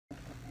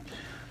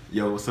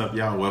Yo, what's up,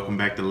 y'all? Welcome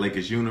back to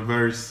Lakers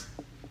Universe.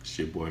 It's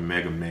your boy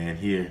Mega Man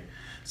here.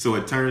 So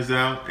it turns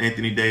out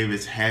Anthony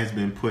Davis has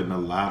been putting a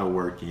lot of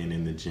work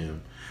in the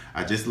gym.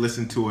 I just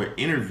listened to an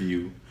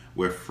interview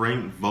where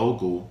Frank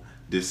Vogel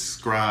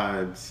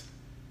describes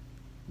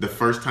the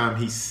first time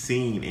he's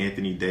seen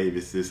Anthony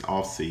Davis this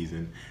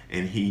offseason,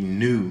 and he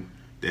knew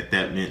that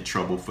meant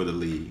trouble for the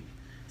league.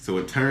 So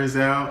it turns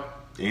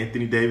out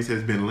Anthony Davis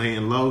has been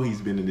laying low.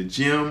 He's been in the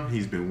gym.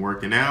 He's been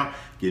working out,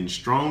 getting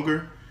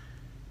stronger.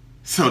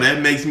 So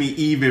that makes me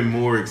even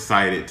more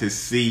excited to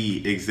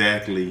see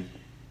exactly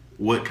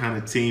what kind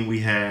of team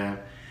we have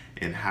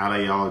and how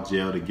they all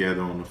gel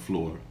together on the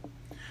floor.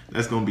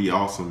 That's going to be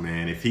awesome,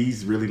 man. If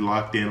he's really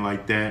locked in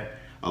like that,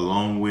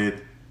 along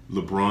with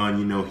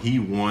LeBron, he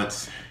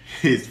wants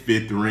his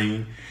 5th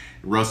ring.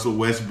 Russell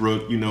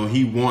Westbrook,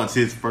 he wants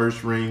his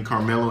 1st ring.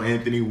 Carmelo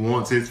Anthony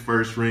wants his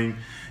 1st ring.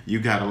 You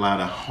got a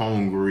lot of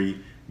hungry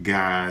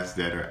guys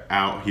that are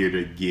out here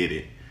to get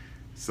it.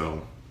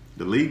 So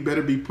the league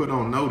better be put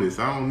on notice.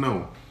 I don't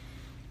know.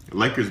 The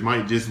Lakers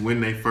might just win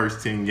their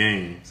first 10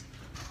 games.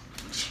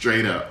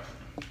 Straight up.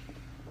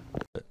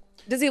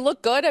 Does he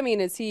look good? I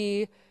mean, is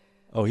he...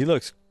 Oh, he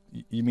looks...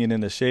 You mean in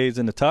the shades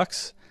and the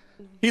tux?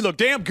 He looked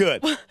damn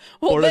good. Well,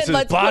 or does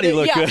his body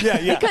look good?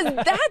 Yeah. Because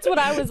that's what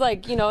I was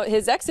like,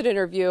 his exit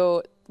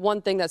interview,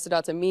 one thing that stood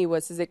out to me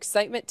was his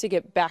excitement to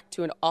get back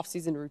to an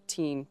off-season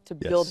routine to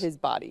build his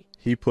body.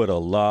 He put a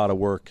lot of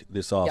work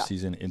this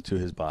off-season into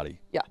his body.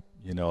 Yeah.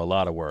 A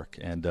lot of work.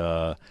 And,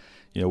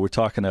 we're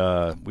talking,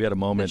 we had a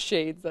moment. The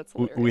shades, that's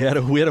hilarious.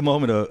 We had a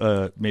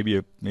moment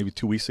maybe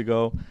 2 weeks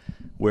ago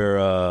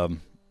where,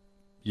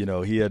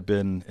 he had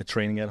been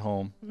training at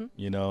home,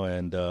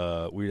 and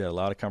we had a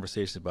lot of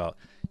conversations about,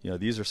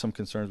 these are some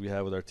concerns we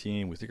have with our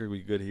team. We think we're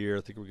going to be good here.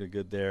 I think we're going to be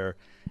good there.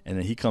 And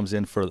then he comes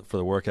in for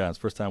the workout. It's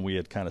the first time we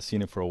had kind of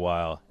seen him for a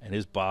while, and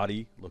his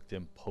body looked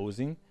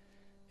imposing.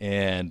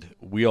 And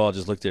we all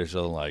just looked at each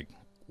other like,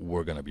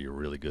 we're going to be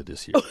really good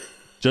this year.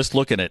 Just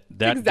looking at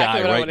that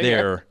exactly guy right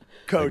there,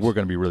 Coach, we're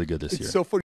going to be really good this year. So funny.